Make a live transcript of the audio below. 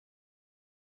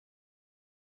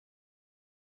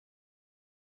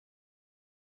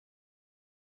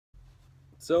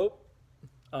So,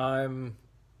 I'm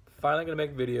finally going to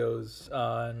make videos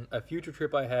on a future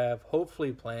trip I have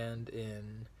hopefully planned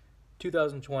in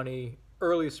 2020,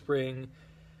 early spring,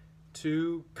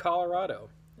 to Colorado.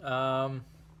 I've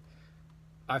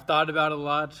thought about it a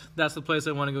lot. That's the place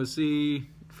I want to go see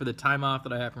for the time off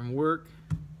that I have from work.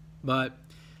 But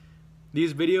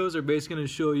these videos are basically going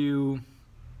to show you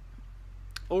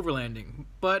overlanding,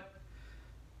 but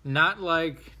not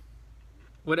like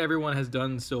what everyone has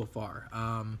done so far.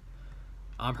 I'm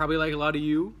probably like a lot of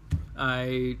you.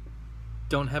 I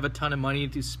don't have a ton of money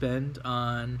to spend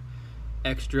on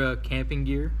extra camping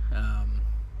gear.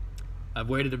 I've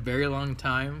waited a very long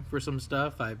time for some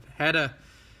stuff. I've had a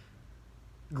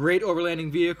great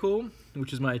overlanding vehicle,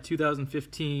 which is my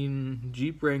 2015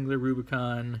 Jeep Wrangler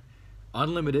Rubicon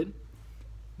Unlimited,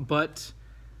 but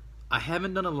I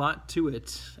haven't done a lot to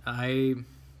it. I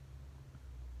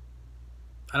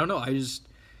don't know,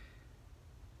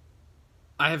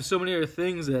 I have so many other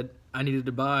things that I needed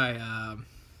to buy.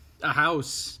 A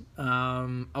house,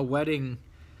 a wedding,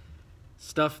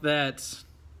 stuff that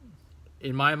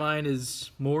in my mind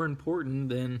is more important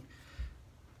than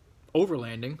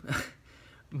overlanding.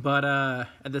 But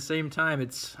at the same time,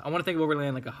 I want to think of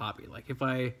overlanding like a hobby. Like if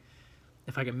I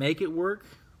can make it work,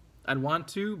 I'd want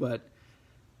to, but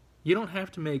you don't have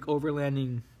to make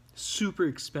overlanding super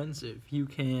expensive. You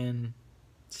can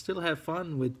still have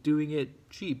fun with doing it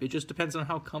cheap. It just depends on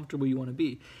how comfortable you want to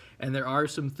be. And there are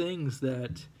some things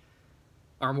that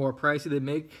are more pricey that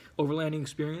make overlanding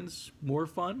experience more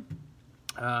fun.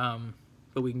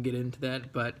 But we can get into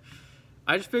that. But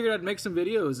I just figured I'd make some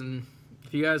videos, and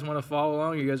if you guys want to follow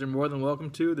along, you guys are more than welcome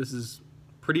to. This is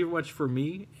pretty much for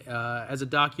me as a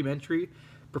documentary,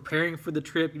 preparing for the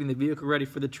trip, getting the vehicle ready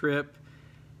for the trip,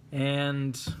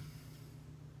 and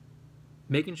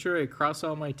making sure I cross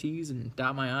all my T's and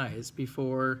dot my I's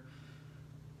before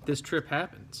this trip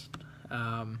happens.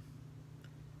 I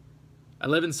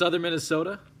live in southern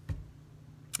Minnesota,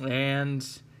 and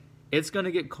it's going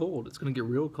to get cold. It's going to get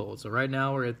real cold. So right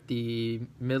now we're at the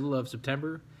middle of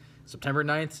September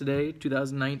 9th today,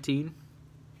 2019.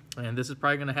 And this is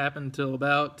probably going to happen until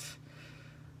about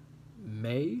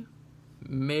May.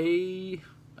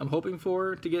 I'm hoping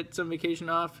to get some vacation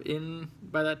off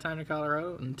by that time to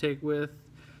Colorado and take with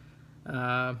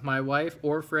my wife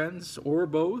or friends or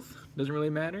both. Doesn't really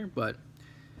matter, but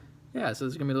yeah, so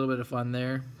there's gonna be a little bit of fun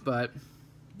there. But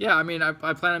yeah, I mean, I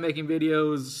plan on making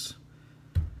videos.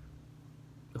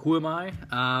 Who am I?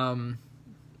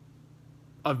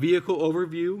 A vehicle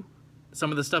overview,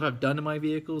 some of the stuff I've done to my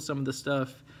vehicle, some of the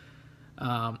stuff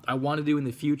I want to do in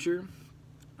the future.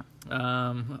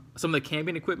 Some of the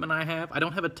camping equipment I have. I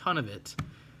don't have a ton of it,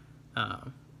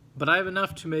 but I have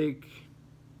enough to make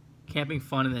camping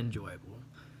fun and enjoyable.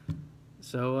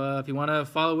 So if you want to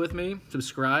follow with me,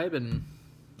 subscribe, and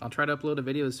I'll try to upload a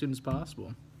video as soon as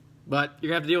possible. But you're going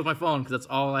to have to deal with my phone because that's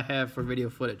all I have for video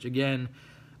footage. Again,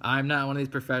 I'm not one of these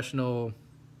professional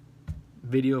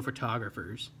video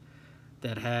photographers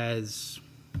that has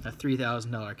a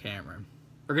 $3,000 camera.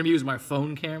 We're going to be using my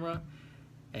phone camera,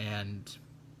 and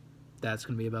that's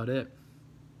going to be about it.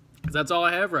 Because that's all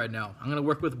I have right now. I'm going to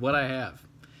work with what I have.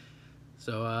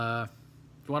 So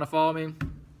if you want to follow me,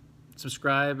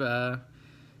 subscribe.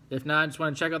 If not, just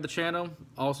want to check out the channel,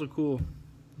 also cool.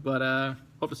 But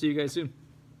hope to see you guys soon.